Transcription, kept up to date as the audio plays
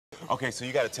Okay, so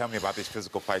you got to tell me about these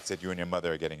physical fights that you and your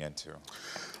mother are getting into.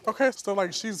 Okay, so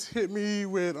like she's hit me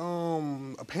with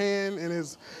a pan and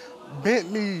it's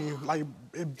bent me, like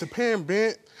the pan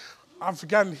bent. I've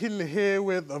gotten hit in the head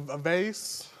with a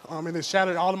vase and it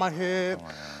shattered all of my head.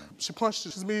 Oh, She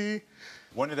punched me.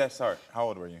 when did that start? How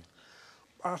old were you?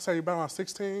 I'd say about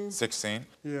 16. 16?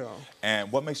 Yeah.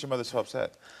 And what makes your mother so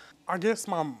upset? I guess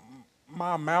my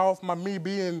mouth,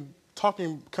 me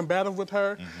talking combative with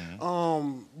her.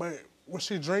 But when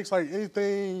she drinks, like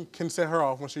anything can set her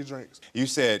off when she drinks. You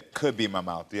said could be my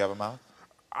mouth. Do you have a mouth?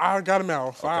 I got a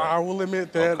mouth. Okay. I will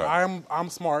admit that Okay. I'm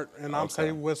smart and I'm Okay.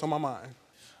 saying what's on my mind.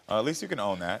 At least you can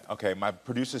own that. Okay, my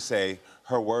producers say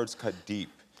her words cut deep.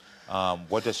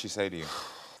 What does she say to you?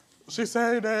 She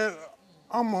said that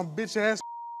I'm a bitch ass.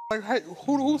 Like, hey,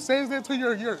 who says that to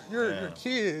your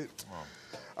kid?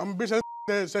 I'm a bitch ass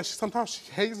that sometimes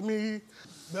she hates me,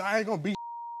 that I ain't gonna be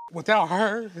without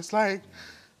her. It's like,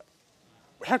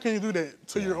 how can you do that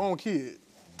to your own kid?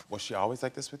 Was she always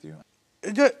like this with you?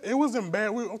 It wasn't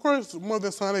bad. Of course, mother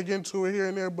and son, they get into it here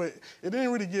and there, but it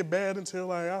didn't really get bad until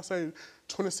like, I say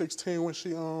 2016 when she,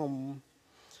 when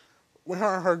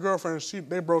her and her girlfriend,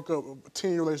 they broke up a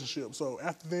 10-year relationship. So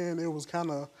after then, it was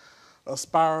kind of a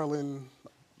spiraling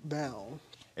down.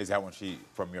 Is that when she,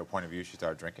 from your point of view, she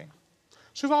started drinking?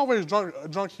 She's always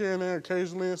drunk here and there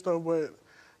occasionally and stuff, but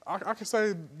I can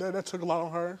say that took a lot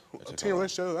on her. A 10-year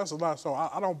relationship, that's a lot. So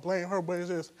I don't blame her, but it's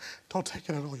just, don't take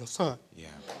it out on your son. Yeah.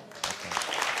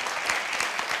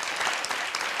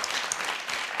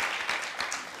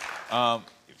 Okay.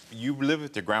 You lived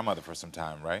with your grandmother for some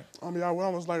time, right? Yeah, I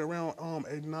was like around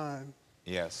 8, 9.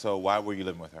 Yeah, so why were you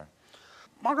living with her?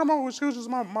 My grandma, she was just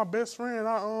my best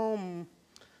friend.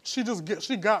 She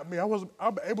got me.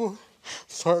 I'm able,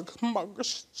 sorry,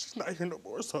 she's not here no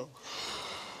more, so.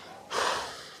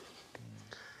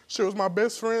 She was my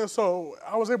best friend, so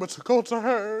I was able to go to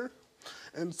her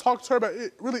and talk to her about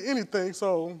really anything,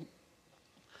 so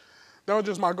that was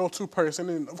just my go-to person.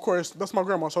 And of course, that's my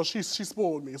grandma, so she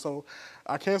spoiled me. So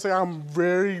I can't say I'm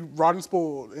very rotten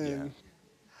spoiled. And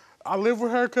I lived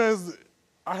with her because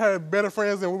I had better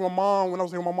friends than with my mom. When I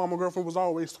was with my mom, my girlfriend was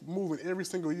always moving every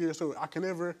single year, so I can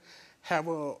never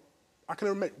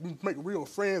make real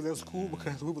friends at school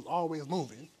because we was always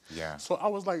moving. Yeah. So I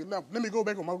was like, now, let me go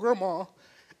back with my grandma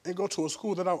and go to a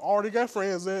school that I've already got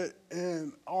friends at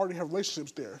and already have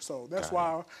relationships there. So that's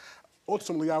why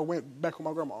ultimately I went back with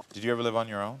my grandma. Did you ever live on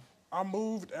your own? I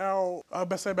moved out,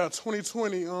 I'd say about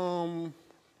 2020,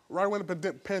 right when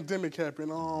the pandemic happened.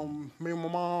 Me and my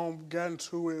mom got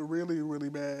into it really, really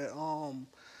bad.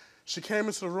 She came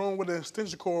into the room with an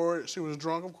extension cord. She was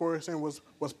drunk, of course, and was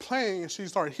playing, and she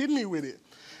started hitting me with it.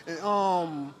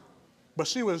 And, but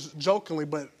she was jokingly,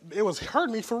 but it was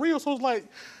hurting me for real. So it was like,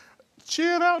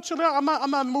 chill out. I'm not in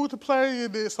the mood to play.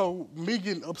 And so me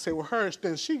getting upset with her,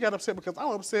 then she got upset because I'm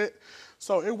upset.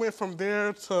 So it went from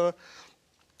there to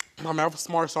my mouth was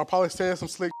smart, so I probably said some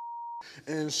slick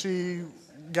and she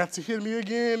got to hit me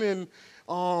again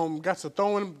and got to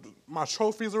throwing my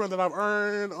trophies around that I've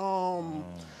earned,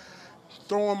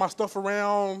 throwing my stuff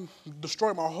around,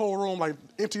 destroyed my whole room, like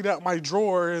emptied out my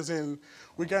drawers, and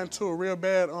we got into it real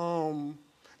bad.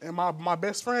 And my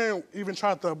best friend even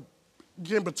tried to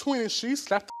get in between and she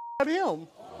slapped the out of him.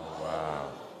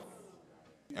 Wow.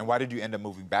 And why did you end up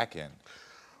moving back in?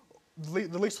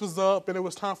 The lease was up and it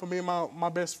was time for me and my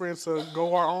best friend to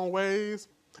go our own ways.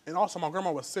 And also my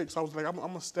grandma was sick, so I was like, I'm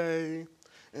gonna stay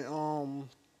and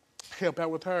help out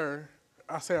with her.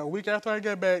 I said a week after I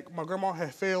got back, my grandma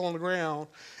had fell on the ground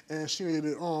and she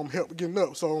needed help getting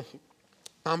up, so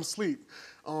I'm asleep.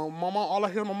 All I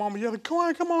hear my mama yelling, come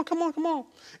on.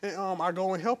 And I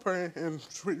go and help her and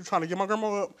trying to get my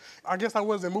grandma up. I guess I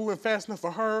wasn't moving fast enough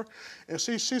for her. And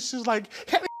she's like,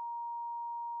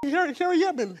 hurry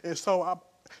up. And so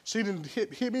she didn't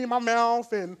hit me in my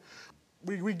mouth and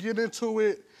we get into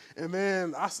it. And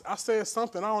then I said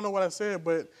something, I don't know what I said,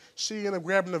 but she ended up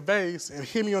grabbing the vase and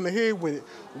hit me on the head with it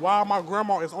while my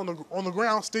grandma is on the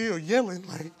ground still yelling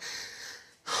like,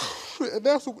 and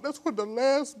that's one of the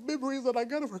last memories that I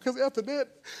got of her, because after that,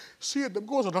 she ended up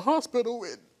going to the hospital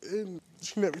and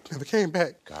she never came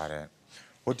back. Got it.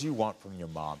 What do you want from your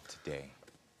mom today?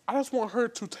 I just want her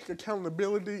to take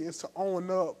accountability and to own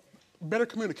up. Better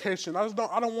communication. I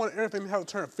don't want everything to have to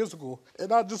turn physical.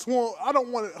 And I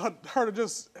don't want her to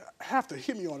just have to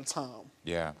hit me all the time.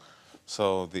 Yeah.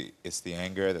 So it's the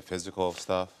anger, the physical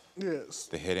stuff? Yes.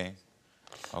 The hitting?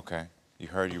 Okay. You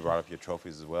heard you brought up your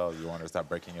trophies as well. You want her to stop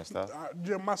breaking your stuff?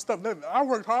 Yeah, my stuff. I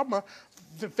worked hard.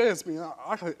 The feds me.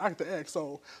 I have to act.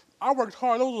 So I worked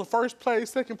hard. Those were the first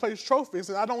place, second place trophies,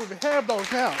 and I don't even have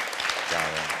those now. Got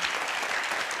it.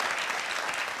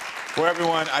 For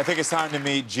everyone, I think it's time to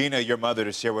meet Gina, your mother,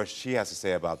 to share what she has to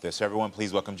say about this. So everyone,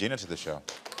 please welcome Gina to the show.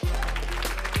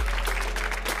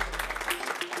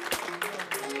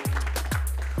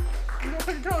 You gonna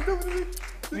take accountability?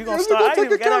 You gonna start? You're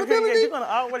You're gonna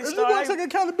already start? You're gonna take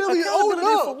accountability.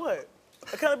 Accountability for what?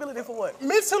 Accountability for what?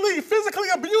 Mentally, physically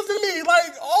abusing me,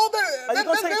 like all that. Are you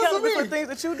gonna take that's accountability me. for things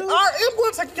that you do? I am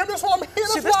going to take accountability. That's why I'm here. See,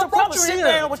 That's this why I the brought problem. you Sit here.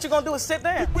 down. What you gonna do is sit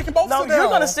down. We can both sit down. No, you're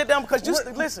gonna sit down because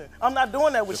listen. I'm not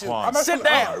doing that with you. Jaquan. Sit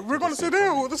down. We're gonna sit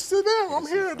down. Let's sit down. I'm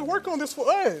here to work on this for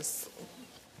us.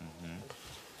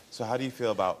 So how do you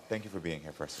feel about, thank you for being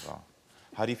here, first of all.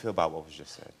 How do you feel about what was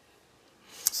just said?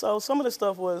 So some of the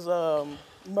stuff was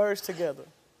merged together.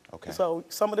 Okay. So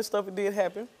some of the stuff it did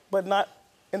happen, but not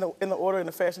in the order and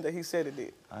the fashion that he said it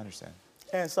did. I understand.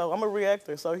 And so I'm a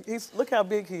reactor. So look how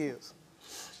big he is.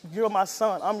 You're my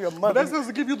son. I'm your But mother. that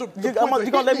doesn't give you the You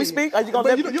point gonna let me speak? Are you gonna but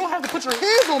let you, me? you don't have to put your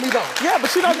hands on me though. Yeah,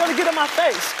 but you're not gonna get in my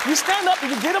face. You stand up and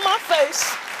you get in my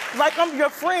face like I'm your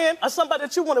friend or somebody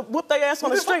that you want to whoop their ass on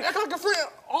the Just street. act like a friend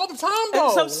all the time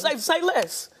though. And so say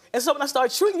less. And so when I start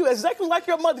treating you exactly like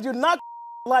your mother, you're not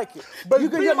like it. But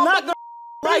You're not gonna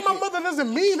like my it. mother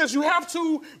doesn't mean that you have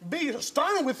to be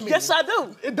stern with me. Yes, I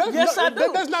do. It does. Yes, no, I do.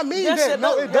 That does not mean Yes, that. it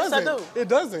No, do. it Yes, doesn't. I do. It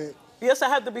doesn't. Yes, I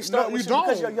have to be stern No, with you you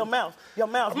because don't. your mouth. My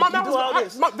you mouth do all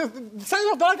this. the same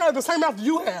mouth that I got is the same mouth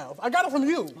you have. I got it from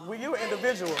you. Well, you're an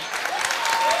individual.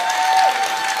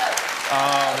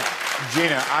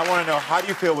 Gina, I want to know, how do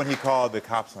you feel when he called the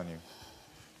cops on you?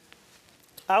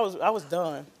 I was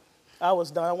done. I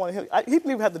was done. I wanted him. He didn't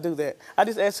even have to do that. I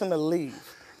just asked him to leave.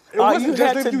 All you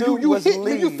had to do was hit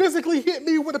leave. Me, you physically hit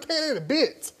me with a pan and a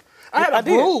bit. I had a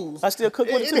did. bruise. I still cook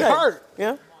with it and today. it hurt.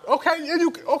 Yeah, Okay,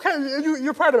 and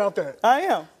you're proud about that. I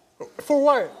am. For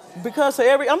what? Because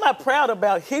I'm not proud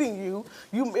about hitting you.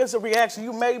 It's a reaction.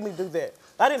 You made me do that.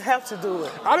 I didn't have to do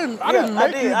it. I didn't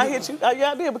make you. I hit you.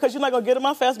 Yeah, I did because you're not gonna get in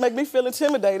my face, make me feel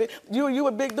intimidated. You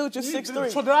a big dude. You're 6'3".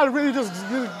 So did I really just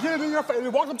get it in your face,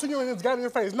 walk up to you and just got it in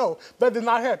your face? No, that did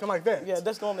not happen like that. Yeah,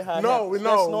 that's normally how it No, happens.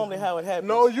 no. That's normally how it happens.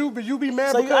 No, you be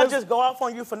mad So because I just go off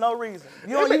on you for no reason.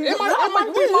 You It might when be are my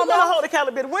you gonna mouth. hold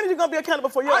accountability? When are you gonna be accountable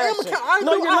for your I am actions? accountable.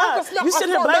 No, you're not. You sit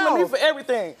here I blaming me smell for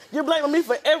everything. You're blaming me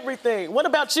for everything. What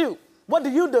about you? What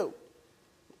do you do?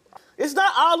 It's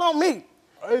not all on me.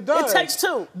 It does. It takes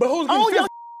two. But who's getting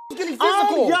On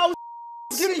physical? your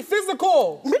Getting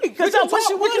physical. me, because I wish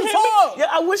you would hit me. Yeah,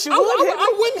 I wish you would hit me.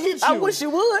 I wouldn't hit you. I wish you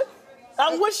would.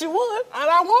 I wish you would. And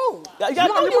I won't. Yeah, You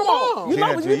know you won't. You Gina,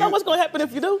 know, do you know you- what's gonna happen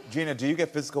if you do? Gina, do you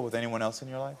get physical with anyone else in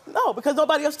your life? No, because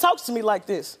nobody else talks to me like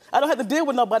this. I don't have to deal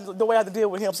with nobody the way I have to deal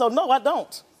with him. So no, I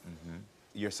don't.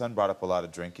 Your son brought up a lot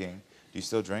of drinking. Do you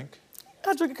still drink?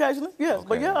 I drink occasionally, yes.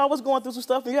 But Okay. yeah, I was going through some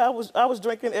stuff, and yeah, I was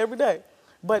drinking every day.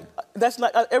 But that's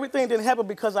not everything didn't happen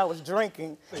because I was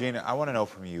drinking. Gina, I want to know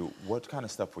from you, what kind of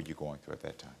stuff were you going through at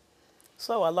that time?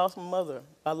 So I lost my mother.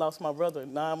 I lost my brother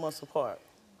 9 months apart.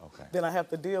 Okay. Then I have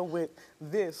to deal with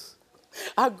this.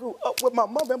 I grew up with my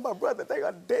mother and my brother. They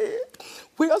are dead.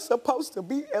 We are supposed to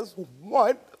be as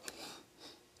one.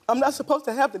 I'm not supposed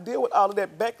to have to deal with all of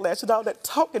that backlash and all that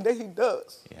talking that he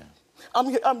does. Yeah.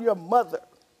 I'm your mother.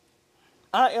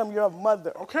 I am your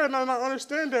mother. Okay, no, I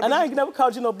understand that. And but I ain't never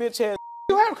called you no bitch ass.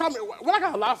 you have come. What I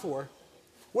got to lie for?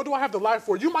 What do I have to lie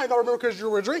for? You might not remember because you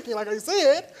were drinking, like I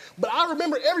said, but I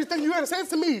remember everything you had said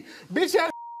to me. Bitch ass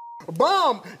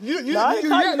bum. You No, I ain't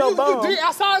call you no bum. You did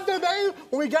outside the day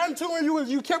when we got into it,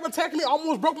 you kept attacking me,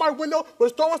 almost broke my window,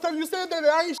 was throwing stuff. You said that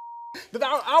I ain't that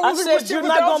I I wasn't with said shit you're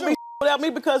not without gonna you. be without me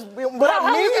because what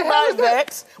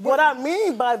I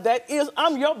mean by that is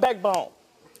I'm your backbone.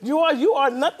 You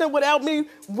are nothing without me in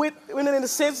the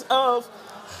sense of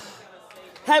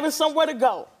having somewhere to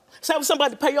go. Having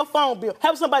somebody to pay your phone bill.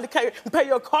 Having somebody to pay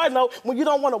your car note when you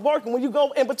don't want to work and when you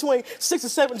go in between 6 or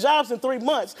 7 jobs in 3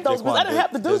 months. Jaquan, I didn't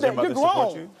have to do does your that. mother You're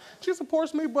support grown. you? She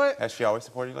supports me, but Has she always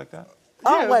supported you like that?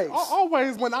 Always.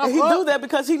 Always when I'm And he up. do that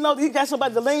because he knows he got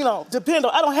somebody to lean on, depend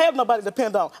on. I don't have nobody to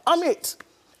depend on. I'm it.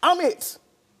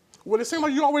 Well, it seemed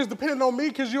like you always depended on me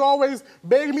because you always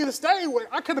begged me to stay.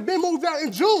 I could have been moved out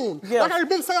in June. Yeah. Like I've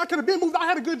been saying, I could have been moved out. I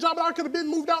had a good job, but I could have been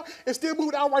moved out and still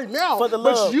moved out right now. For the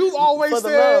But love. you always For the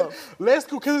said, love. let's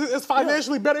go because it's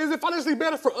financially better. Is it financially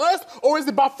better for us or is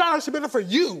it financially better for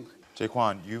you?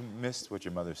 Jaquan, you missed what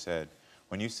your mother said.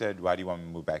 When you said, why do you want me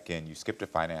to move back in, you skipped the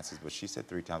finances, but she said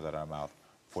 3 times out of her mouth,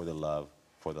 for the love,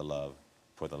 for the love,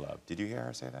 for the love. Did you hear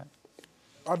her say that?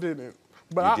 I didn't.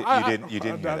 But You didn't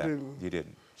hear that. didn't. You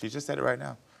didn't. She just said it right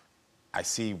now. I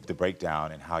see the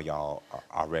breakdown and how y'all are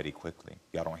already quickly.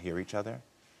 Y'all don't hear each other.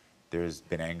 There's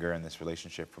been anger in this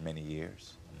relationship for many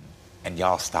years. And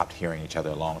y'all stopped hearing each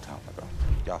other a long time ago.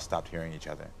 Y'all stopped hearing each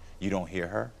other. You don't hear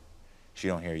her. She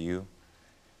don't hear you.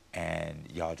 and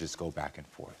y'all just go back and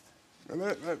forth. And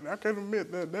I can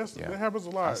admit that that happens a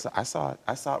lot. I saw it.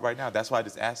 I saw it right now. That's why I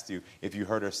just asked you if you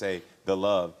heard her say the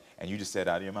love, and you just said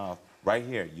out of your mouth, right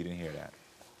here, you didn't hear that.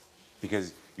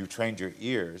 Because you trained your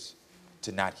ears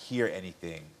to not hear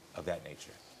anything of that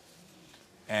nature.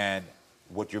 And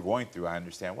what you're going through, I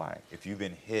understand why. If you've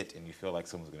been hit and you feel like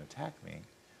someone's going to attack me,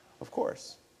 of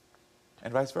course.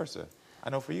 And vice versa. I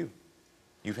know for you.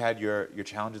 You've had your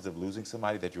challenges of losing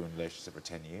somebody that you were in a relationship for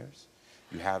 10 years.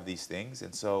 You have these things,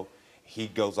 and so he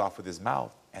goes off with his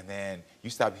mouth, and then you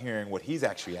stop hearing what he's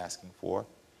actually asking for,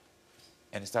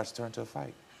 and it starts to turn to a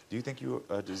fight. Do you think you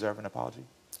deserve an apology?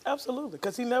 Absolutely,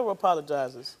 because he never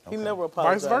apologizes. Okay. He never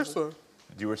apologizes. Vice versa.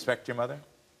 Do you respect your mother?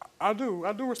 I do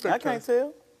respect her. I can't tell.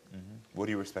 Mm-hmm. What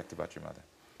do you respect about your mother?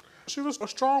 She was a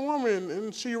strong woman,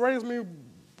 and she raised me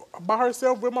by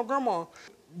herself with my grandma.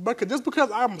 But just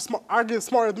because I get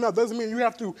smarter than that doesn't mean you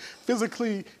have to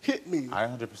physically hit me. I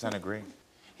 100% agree.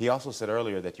 He also said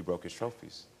earlier that you broke his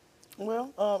trophies.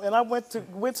 Well, and I went to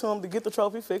him to get the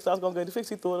trophy fixed. I was going to get it fixed.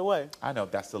 He threw it away. I know,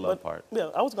 that's the love part. Yeah,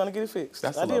 I was going to get it fixed.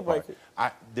 That's the I love did break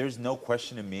part. it. There's no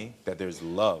question to me that there's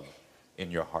love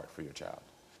in your heart for your child.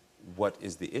 What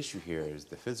is the issue here is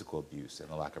the physical abuse and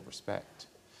the lack of respect.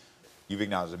 You've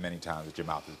acknowledged it many times that your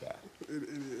mouth is bad. It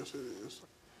is.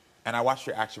 And I watched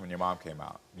your action when your mom came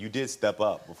out. You did step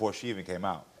up before she even came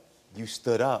out. You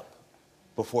stood up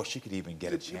before she could even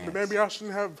get a chance. Maybe I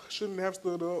shouldn't have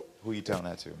stood up. Who are you telling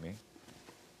that to, me?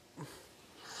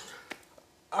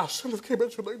 I shouldn't have came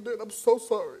at you like that. I'm so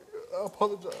sorry. I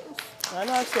apologize. I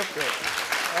know I accept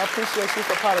that. I appreciate you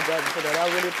for apologizing for that.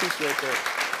 I really appreciate that.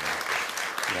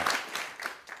 Yeah.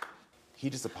 He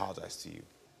just apologized to you.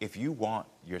 If you want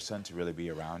your son to really be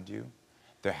around you,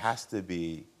 there has to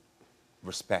be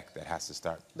respect that has to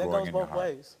start growing in your heart.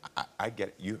 That goes both ways. I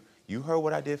get it. You heard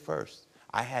what I did first.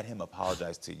 I had him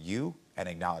apologize to you and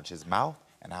acknowledge his mouth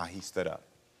and how he stood up.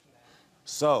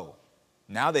 So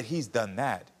now that he's done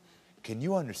that, can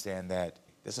you understand that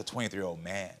this is a 23-year-old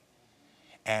man?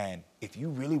 And if you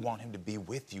really want him to be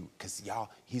with you, because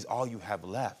he's all you have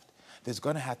left, there's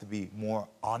going to have to be more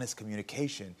honest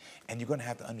communication, and you're going to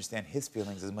have to understand his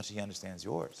feelings as much as he understands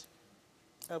yours.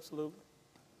 Absolutely.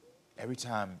 Every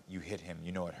time you hit him,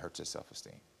 you know it hurts his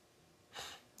self-esteem.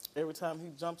 Every time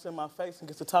he jumps in my face and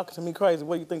gets to talking to me crazy,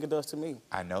 what do you think it does to me?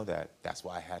 I know that. That's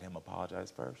why I had him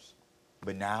apologize first.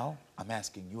 But now I'm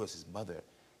asking you as his mother,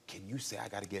 can you say I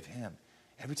got to give him?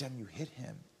 Every time you hit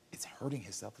him, it's hurting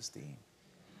his self-esteem.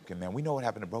 Okay, man, we know what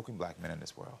happened to broken black men in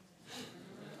this world.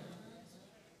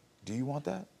 Do you want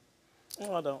that?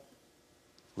 No, I don't.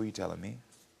 Who are you telling me?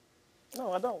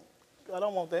 No, I don't. I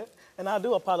don't want that. And I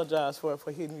do apologize for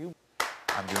hitting you.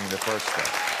 I'm doing the first step.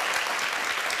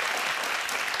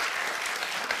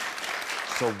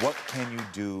 So what can you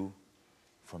do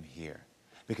from here?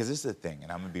 Because this is the thing,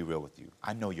 and I'm gonna be real with you.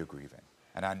 I know you're grieving,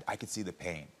 and I can see the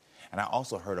pain. And I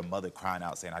also heard a mother crying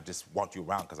out saying, I just want you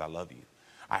around because I love you.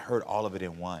 I heard all of it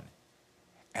in one.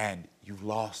 And you've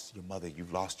lost your mother,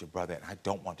 you've lost your brother, and I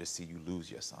don't want to see you lose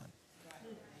your son.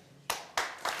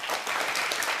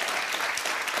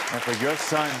 And for your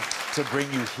son to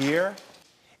bring you here,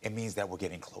 it means that we're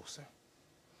getting closer.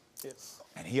 Yes.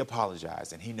 And he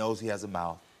apologized, and he knows he has a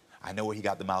mouth. I know where he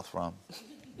got the mouth from.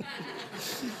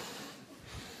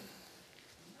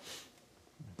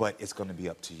 But it's going to be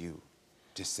up to you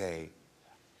to say,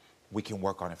 we can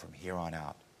work on it from here on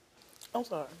out. I'm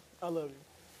sorry. I love you.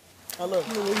 I love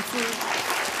you.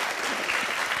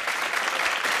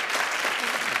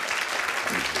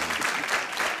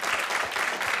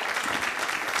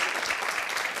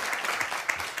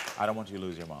 I don't want you to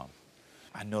lose your mom.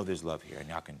 I know there's love here, and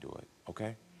y'all can do it,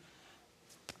 okay?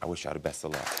 I wish y'all the best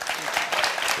of luck.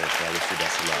 Seriously, I wish you the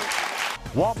best of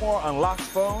luck. Want more unlocked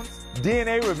phones,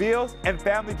 DNA reveals, and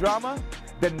family drama?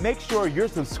 Then make sure you're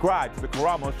subscribed to the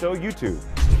Karamo Show YouTube.